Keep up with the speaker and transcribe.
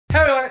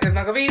Hello everyone, it's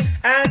Michael V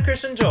and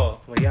Christian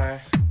Joel. We are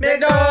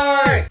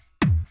MCdorks.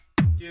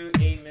 Do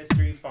a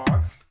mystery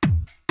box.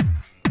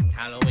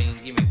 Halloween.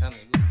 Give me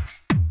something.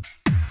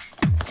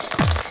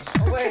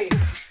 Oh wait.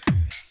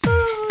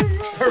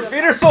 Her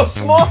feet are so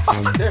small.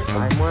 There's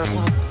 5 more.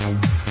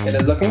 It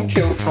is looking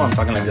cute. Oh, I'm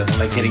talking like this. I'm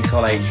like getting so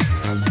like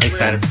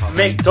excited.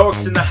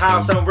 MCdorks in the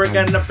house, and we're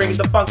gonna bring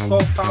the Funko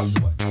Pop.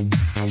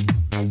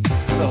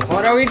 So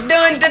what are we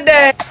doing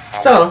today?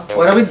 So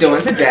what are we doing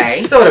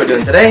today? So what are we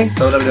doing today?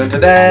 So what are we doing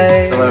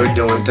today? So what are we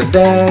doing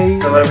today?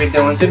 So what are we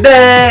doing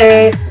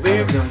today?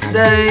 We're doing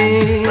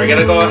today. We're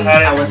gonna go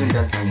ahead. I wasn't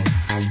done singing.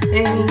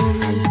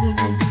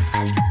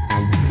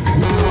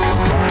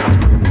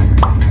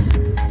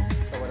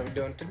 So what are we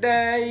doing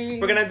today?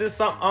 We're gonna do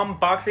some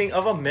unboxing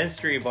of a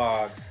mystery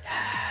box.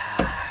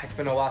 It's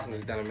been a while since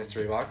we've done a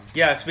mystery box.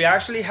 Yes, we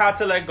actually had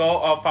to let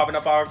go of popping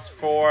a box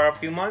for a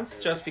few months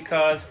just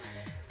because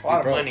a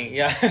lot of money.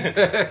 Yeah.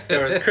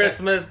 There was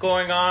Christmas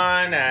going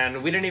on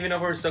and we didn't even know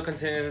if we were still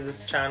continuing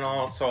this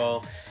channel.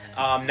 So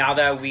now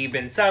that we've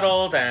been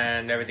settled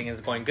and everything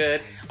is going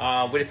good,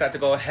 we decided to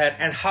go ahead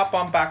and hop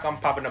on back on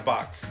popping a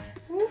box.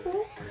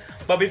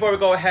 But before we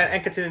go ahead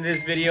and continue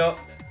this video,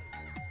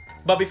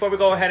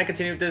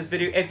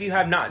 if you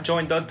have not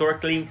joined the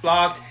Dorkly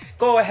Vlogged,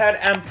 go ahead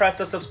and press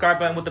the subscribe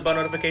button with the bell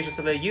notification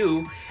so that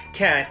you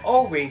can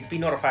always be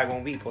notified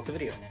when we post a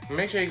video.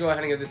 Make sure you go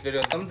ahead and give this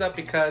video a thumbs up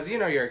because you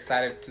know you're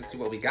excited to see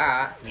what we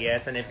got.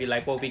 Yes, and if you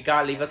like what we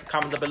got, leave us a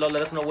comment below.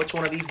 Let us know which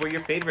one of these were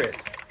your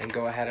favorites. And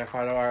go ahead and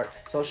follow our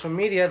social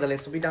media. The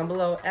links will be down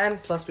below. And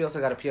plus, we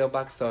also got a P.O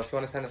Box. So if you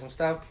want to send us some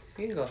stuff,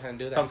 you can go ahead and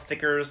do that. Some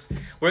stickers.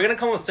 We're going to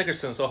come with stickers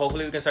soon. So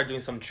hopefully we can start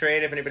doing some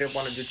trade if anybody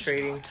want to do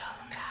trading.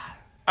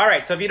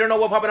 Alright, so if you don't know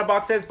what Poppin' a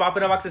Box is,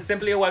 Poppin' a Box is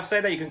simply a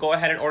website that you can go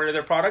ahead and order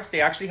their products.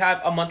 They actually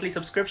have a monthly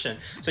subscription.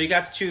 So you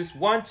have to choose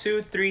 1,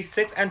 2, 3,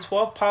 6, and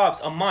 12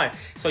 pops a month.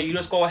 So you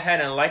just go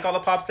ahead and like all the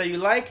pops that you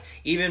like,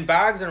 even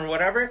bags and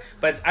whatever.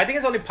 But I think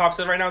it's only pops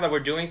right now that we're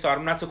doing, so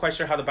I'm not too quite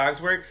sure how the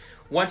bags work.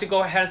 Once you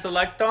go ahead and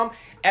select them,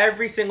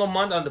 every single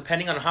month,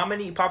 depending on how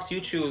many pops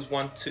you choose,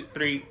 1, 2,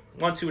 3,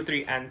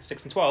 and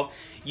 6 and 12,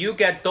 you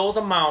get those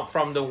amount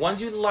from the ones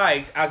you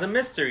liked as a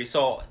mystery.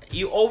 So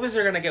you always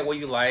are gonna get what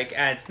you like,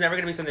 and it's never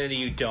gonna be something that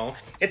you don't.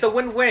 It's a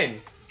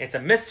win-win. It's a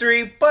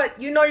mystery,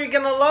 but you know you're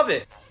gonna love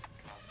it.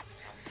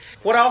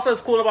 What also is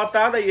cool about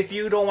that if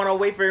you don't want to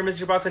wait for your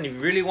mystery box and you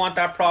really want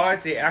that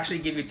product, they actually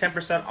give you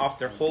 10% off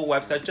their whole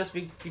website just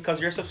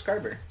because you're a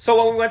subscriber.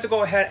 So when we went to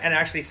go ahead and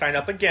actually sign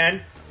up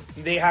again,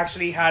 they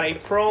actually had a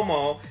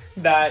promo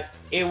that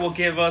it will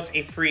give us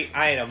a free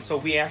item. So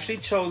we actually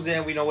chose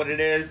it. We know what it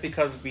is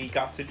because we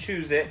got to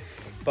choose it,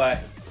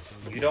 but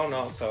you don't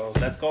know. So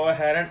let's go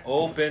ahead and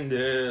open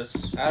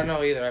this. I don't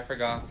know either. I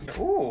forgot.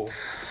 Ooh.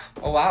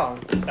 Oh, wow.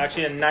 It's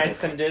actually a nice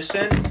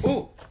condition.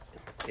 Ooh.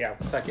 Yeah,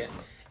 1 second.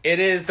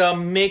 It is the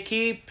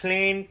Mickey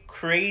Plain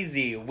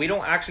Crazy. We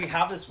don't actually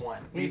have this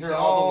one. These are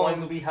all the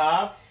ones we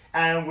have,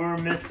 and we're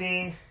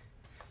missing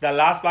the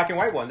last black and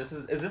white one. This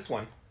is this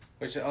one.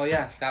 Which, oh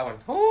yeah, that one.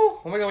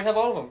 Oh my god, we have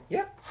all of them.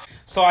 Yeah.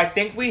 So I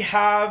think we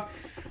have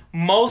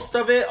most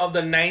of it of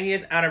the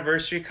 90th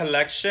anniversary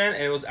collection,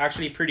 and it was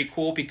actually pretty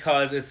cool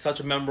because it's such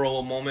a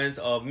memorable moment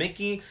of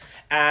Mickey.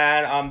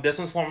 And this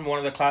one's one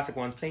of the classic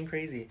ones, Plain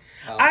Crazy.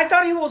 Oh. I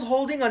thought he was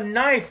holding a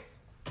knife.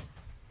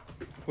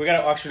 We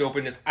gotta actually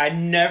open this. I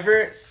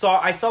saw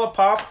the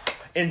pop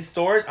in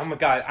stores. Oh my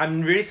god,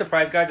 I'm really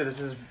surprised, guys, that this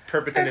is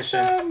perfect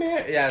condition.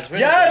 Yeah, it's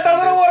really yes, that's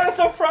what I want to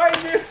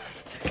surprise you.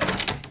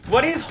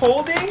 What he's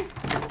holding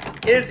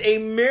is a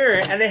mirror,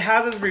 and it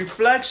has his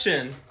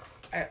reflection.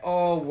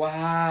 Oh,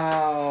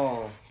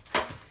 wow.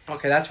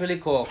 Okay, that's really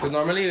cool. Because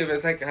normally, if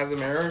it's like has a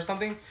mirror or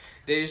something,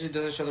 they usually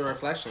doesn't show the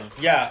reflections.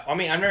 Yeah, I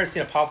mean, I've never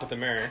seen a pop with a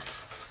mirror.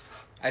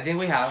 I think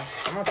we have.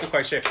 I'm not too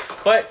quite sure.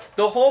 But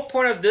the whole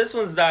point of this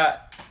one's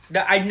that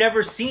I've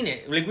never seen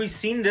it. Like, we've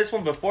seen this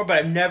one before, but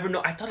I've never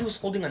known. I thought he was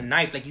holding a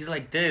knife. Like, he's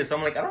like this.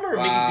 I'm like, I don't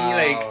remember Mickey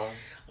being like,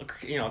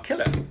 you know,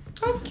 killer.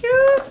 So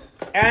cute.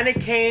 And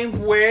it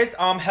came with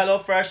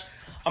HelloFresh,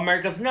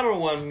 America's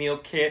 #1 meal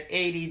kit,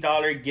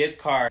 $80 gift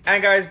card.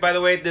 And guys, by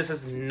the way, this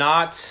is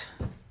not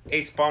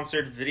a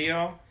sponsored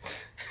video.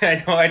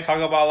 I know I talk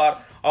about a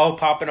lot. Oh,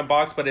 Poppin' a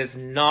Box, but it's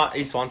not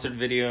a sponsored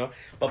video.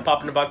 But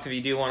Poppin' a Box, if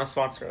you do want to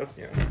sponsor us,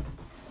 you know.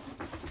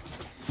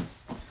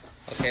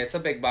 Okay, it's a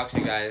big box,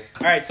 you guys.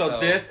 All right, so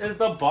this is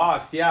the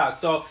box. Yeah,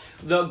 so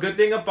the good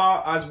thing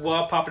about as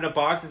well Poppin' a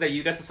Box is that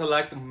you get to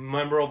select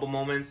memorable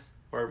moments,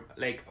 or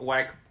like what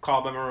I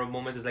call memorable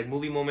moments is like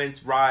movie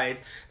moments,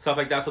 rides, stuff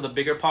like that. So the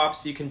bigger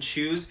pops you can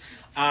choose,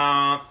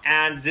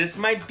 and this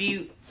might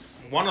be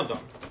one of them,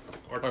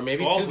 or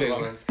maybe 2 big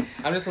ones.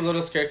 I'm just a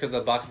little scared because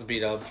the box is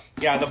beat up.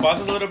 Yeah, the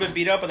box is a little bit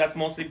beat up, but that's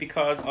mostly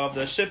because of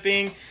the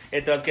shipping.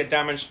 It does get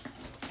damaged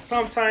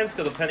sometimes,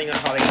 because depending on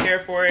how they care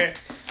for it.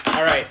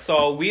 All right,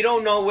 so we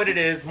don't know what it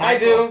is. Michael, I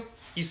do.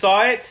 You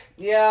saw it?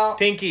 Yeah.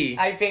 Pinky.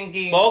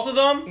 Pinky. Both of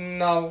them?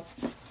 No.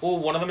 Oh,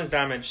 one of them is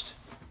damaged.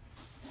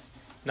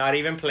 Not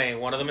even playing.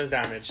 One of them is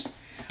damaged.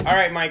 All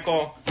right,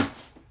 Michael.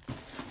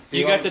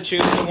 You got to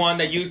choose the one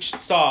that you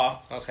saw.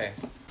 Okay.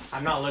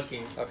 I'm not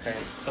looking. Okay.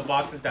 The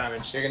box is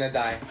damaged. You're gonna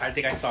die. I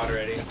think I saw it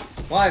already.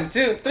 1,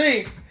 2,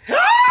 3.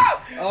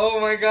 Oh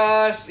my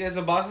gosh. Yeah,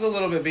 the box is a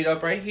little bit beat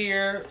up right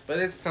here, but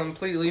it's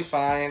completely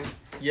fine.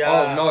 Yeah.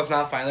 Oh, no, it's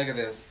not fine. Look at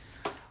this.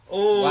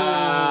 Oh.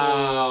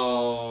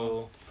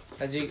 Wow.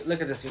 As you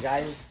look at this, you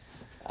guys.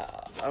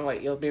 Oh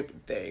wait, you'll be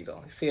there. You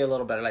go. See a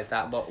little better like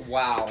that, but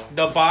wow.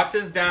 The box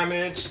is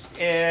damaged.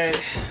 And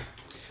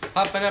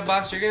Pop in a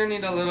box. You're gonna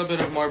need a little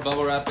bit of more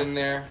bubble wrap in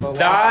there. But wow.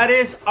 that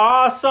is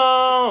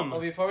awesome. Well,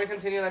 before we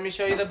continue, let me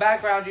show you the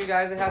background, you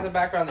guys. It has a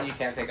background that you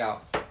can't take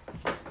out.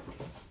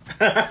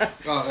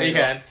 Oh, there you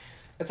can.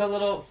 It's a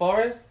little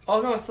forest.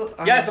 Oh no, it's still.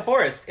 Yeah, it's a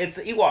forest. It's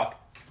an Ewok.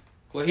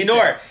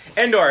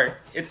 Endor.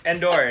 It's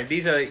Endor.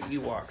 These are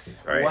Ewoks.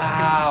 Right?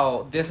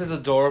 Wow, this is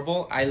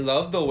adorable. I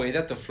love the way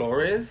that the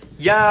floor is.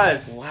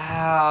 Yes.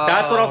 Wow.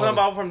 That's what I was talking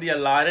about from the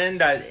Aladdin.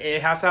 That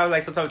it has to have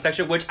like some type of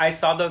texture. Which I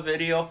saw the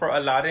video for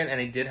Aladdin,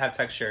 and it did have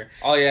texture.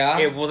 Oh yeah.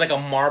 It was like a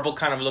marble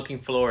kind of looking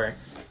floor.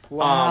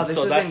 Wow, this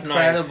so is that's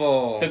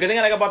incredible. Nice. The good thing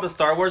I like about the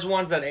Star Wars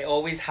ones that it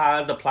always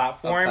has the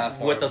platform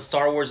with the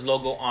Star Wars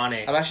logo on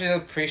it. I'm actually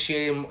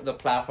appreciating the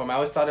platform. I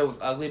always thought it was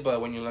ugly, but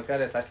when you look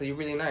at it, it's actually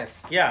really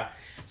nice. Yeah.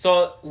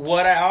 So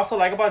what I also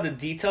like about the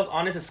details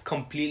on this is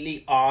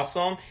completely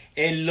awesome.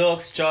 It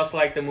looks just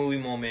like the movie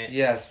moment.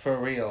 Yes, for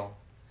real.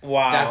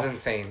 Wow. That's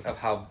insane of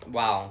how,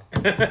 wow.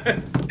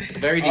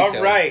 Very detailed.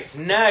 All right,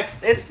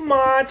 next, it's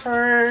my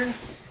turn.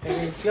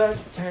 It's your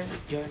turn,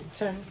 your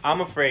turn.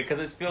 I'm afraid because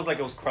it feels like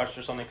it was crushed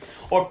or something.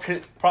 Or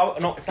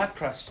probably, no, it's not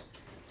crushed.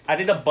 I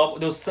think the bubble,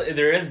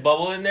 there is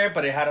bubble in there,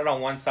 but it had it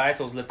on one side,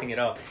 so it was lifting it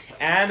up.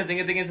 And the thing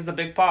is, it's a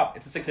big pop.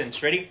 It's a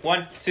 6-inch. Ready?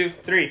 1, 2,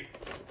 3.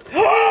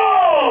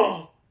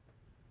 Oh!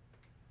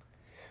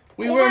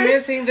 We were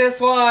missing this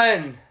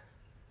one.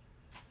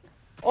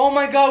 Oh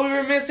my god, we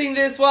were missing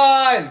this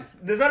one.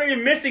 This is not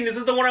even missing. This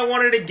is the one I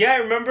wanted to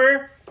get,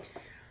 remember?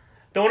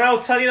 The one I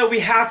was telling you that we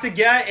had to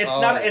get. It's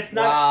not.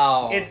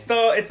 Wow. It's the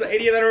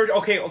 80th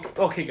anniversary.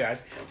 Okay,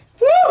 guys.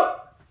 Woo!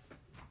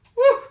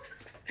 Woo!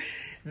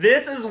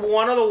 This is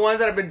one of the ones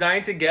that I've been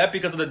dying to get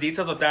because of the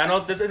details of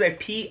Thanos. This is a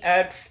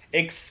PX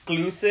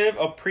exclusive,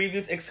 a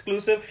previous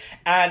exclusive,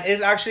 and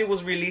it actually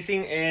was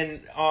releasing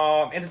in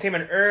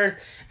Entertainment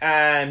Earth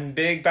and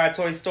Big Bad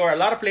Toy Store, a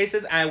lot of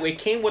places, and it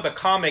came with a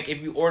comic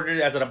if you ordered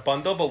it as a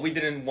bundle, but we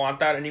didn't want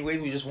that anyways.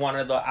 We just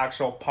wanted the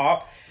actual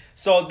pop.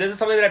 So this is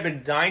something that I've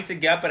been dying to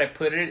get, but I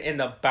put it in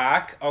the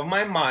back of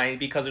my mind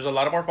because there's a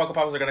lot of more Funko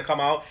Pops that are going to come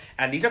out,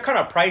 and these are kind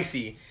of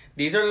pricey.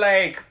 These are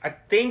like, I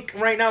think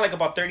right now, like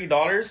about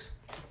 $30.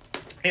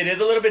 It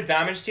is a little bit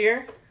damaged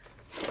here.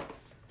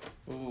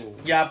 Ooh.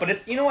 Yeah, but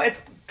it's, you know,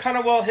 it's kind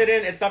of well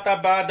hidden. It's not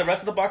that bad. The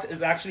rest of the box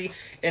is actually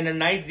in a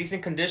nice,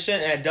 decent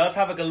condition, and it does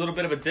have like a little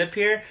bit of a dip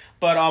here.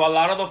 But a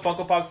lot of the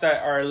Funko Pops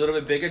that are a little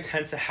bit bigger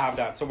tend to have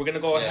that. So we're going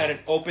to go ahead and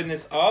open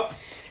this up.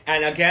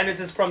 And again, this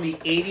is from the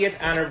 80th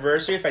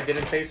anniversary. If I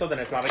didn't say so, then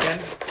it's not again.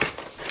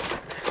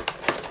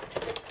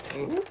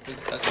 Ooh,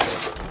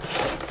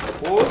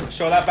 Ooh,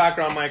 show that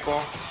background, Michael.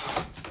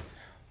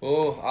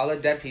 Ooh, all the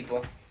dead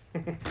people.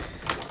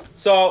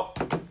 So,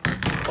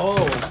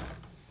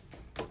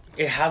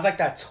 it has like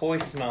that toy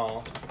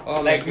smell.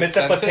 Oh, like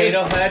Mr.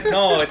 Potato Head.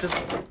 No,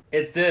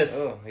 it's this.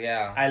 Oh,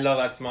 yeah. I love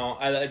that smell.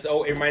 It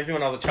reminds me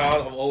when I was a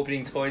child of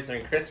opening toys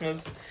during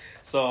Christmas.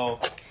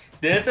 So,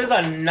 this is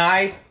a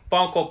nice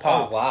Funko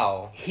Pop. Oh,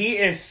 wow. He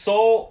is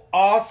so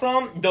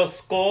awesome. The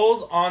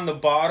skulls on the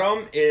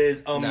bottom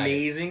is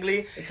amazingly.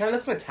 Nice. It kind of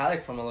looks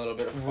metallic from a little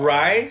bit of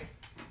right?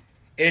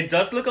 It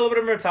does look a little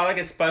bit metallic,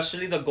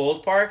 especially the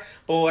gold part.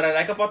 But what I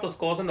like about the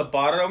skulls on the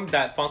bottom,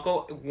 that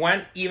Funko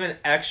went even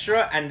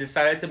extra and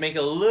decided to make it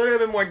a little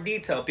bit more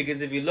detailed. Because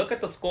if you look at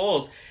the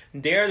skulls,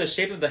 they're the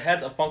shape of the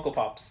heads of Funko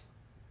Pops.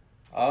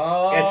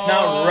 Oh. It's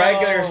not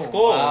regular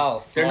skulls.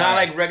 Wow, they're not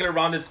like regular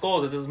rounded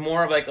skulls. This is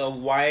more of like a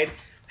wide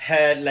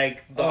head,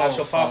 like the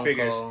actual Pop Funko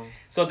figures.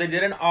 So they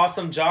did an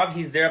awesome job.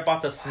 He's there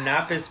about to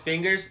snap his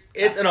fingers.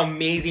 It's an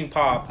amazing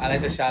Pop. I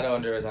like the shadow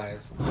under his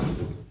eyes.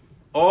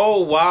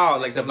 Oh, wow.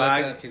 Like the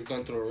bag. Like he's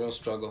going through a real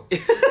struggle.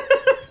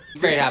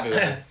 Very happy with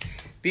this.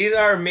 These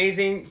are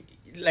amazing.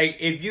 Like,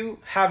 if you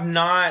have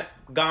not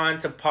gone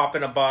to Pop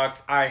in a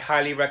Box, I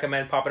highly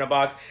recommend Pop in a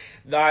Box.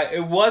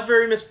 It was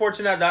very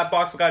misfortunate that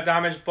box got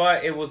damaged,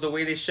 but it was the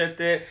way they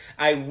shipped it.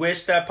 I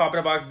wish that Pop in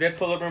a Box did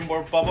put a little bit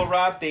more bubble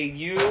wrap. They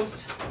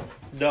used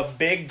the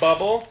big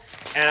bubble,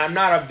 and I'm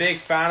not a big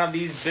fan of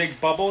these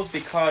big bubbles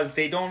because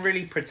they don't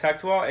really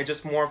protect well. It's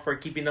just more for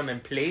keeping them in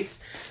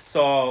place.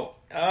 So,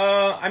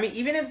 I mean,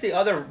 even if the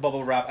other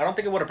bubble wrap, I don't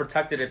think it would have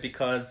protected it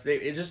because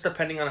it's just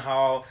depending on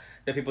how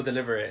the people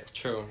deliver it.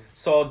 True.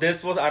 So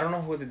this was, I don't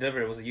know who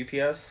delivered it. Was it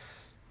UPS?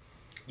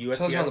 USPS?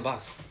 So on the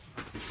box.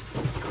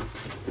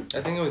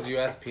 I think it was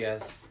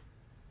USPS.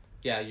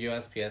 Yeah,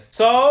 USPS.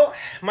 So,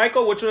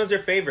 Michael, which one is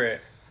your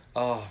favorite?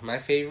 Oh, my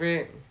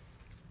favorite,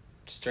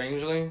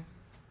 strangely,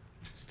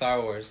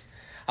 Star Wars.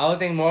 I would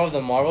think more of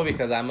the Marvel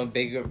because I'm a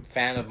bigger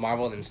fan of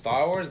Marvel than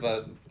Star Wars,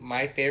 but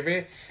my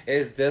favorite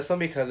is this one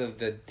because of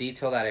the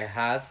detail that it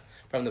has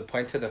from the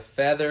point to the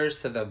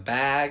feathers to the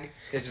bag.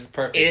 It's just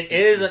perfect. It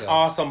is an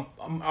awesome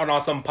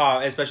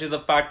pop, especially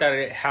the fact that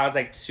it has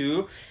like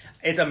two.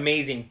 It's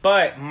amazing.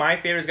 But my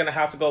favorite is gonna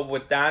have to go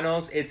with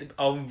Thanos. It's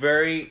a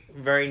very,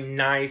 very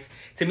nice.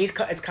 To me,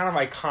 it's kind of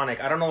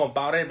iconic. I don't know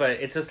about it, but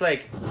it's just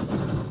like,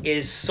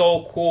 is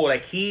so cool.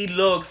 Like, he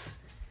looks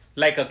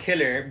like a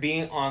killer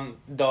being on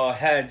the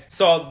heads.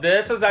 So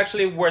this is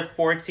actually worth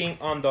 14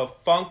 on the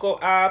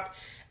Funko app,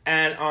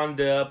 and on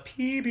the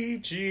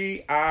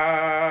PBG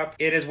app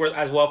it is worth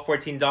as well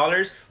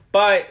 $14,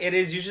 but it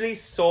is usually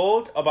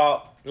sold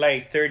about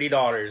like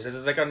 $30. This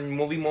is like a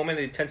movie moment.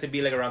 It tends to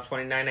be like around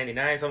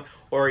 $29.99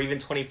 or even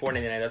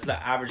 $24.99. That's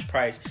the average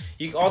price.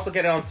 You can also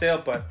get it on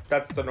sale, but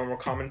that's the normal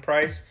common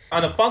price.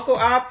 On the Funko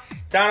app,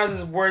 Thanos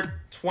is worth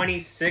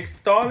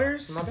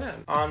 $26. Not bad.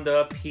 On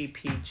the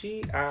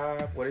PPG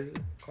app, what is it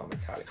called?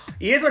 Metallic.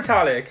 He is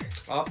metallic.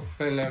 Oh,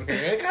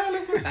 it kind of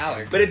looks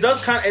metallic. But it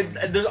does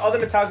there's other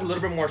metallics a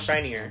little bit more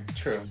shinier.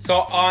 True.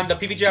 So on the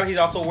PPG app, he's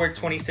also worth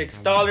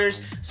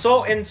 $26.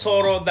 So in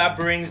total, that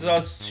brings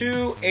us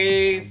to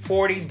a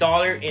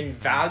 $40 in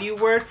value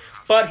worth.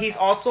 But he's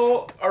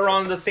also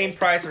around the same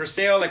price for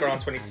sale, like around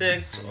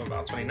 26 or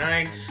about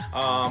 29.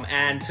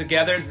 And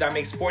together that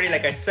makes 40,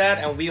 like I said,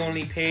 and we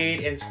only paid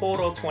in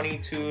total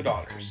 $22.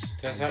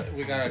 That's how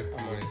we got our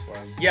money's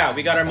worth. Yeah,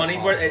 we got our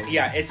money's worth.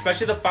 Yeah,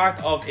 especially the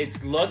fact of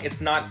its look. It's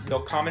not the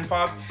common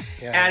pops.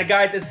 Yeah. And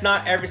guys, it's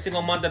not every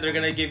single month that they're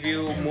gonna give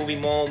you movie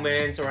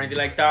moments or anything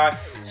like that.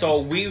 So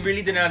we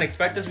really did not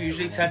expect this. We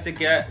usually tend to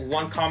get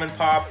one common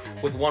pop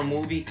with one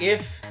movie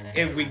if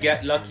we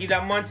get lucky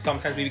that month.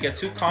 Sometimes we get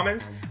two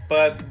commons.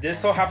 But this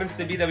so happens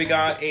to be that we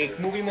got a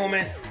movie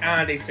moment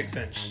and a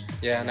 6-inch.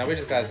 Yeah, now we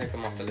just gotta take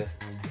them off the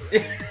list.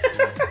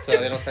 So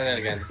they don't send it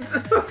again.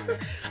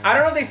 I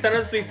don't know if they sent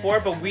us before,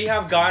 but we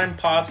have gotten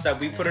pops that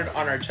we put it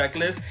on our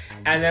checklist,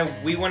 and then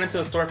we went into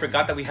the store and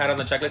forgot that we had it on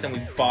the checklist and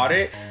we bought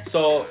it.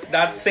 So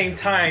that same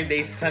time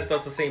they sent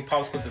us the same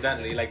pops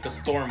coincidentally, like the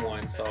Storm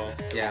one. So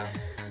yeah.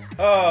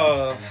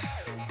 Oh,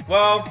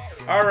 well,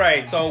 all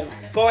right. So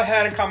go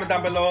ahead and comment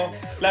down below.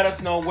 Let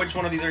us know which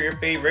one of these are your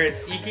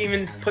favorites. You can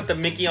even put the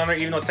Mickey on there,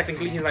 even though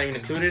technically he's not even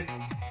included.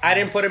 I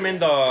didn't put him in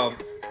the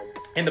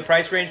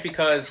price range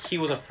because he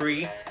was a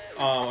freebie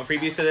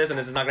to this, and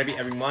this is not gonna be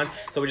every month.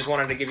 So we just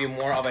wanted to give you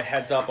more of a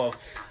heads up of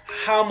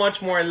how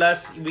much more or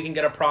less we can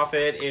get a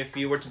profit if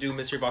you were to do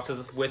mystery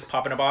boxes with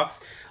Pop in a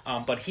Box.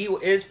 But he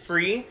is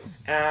free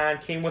and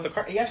came with a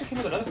card. He actually came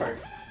with another card.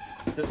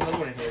 There's another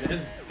one in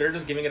here. They're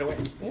just giving it away.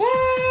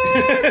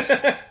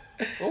 What?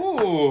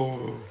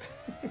 Ooh.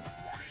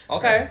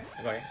 Okay.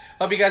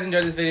 Hope you guys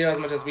enjoyed this video as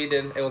much as we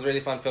did. It was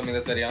really fun filming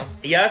this video.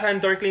 Yes, I'm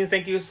Dorklings.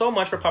 Thank you so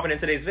much for popping in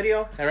today's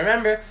video. And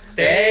remember,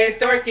 stay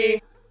dorky.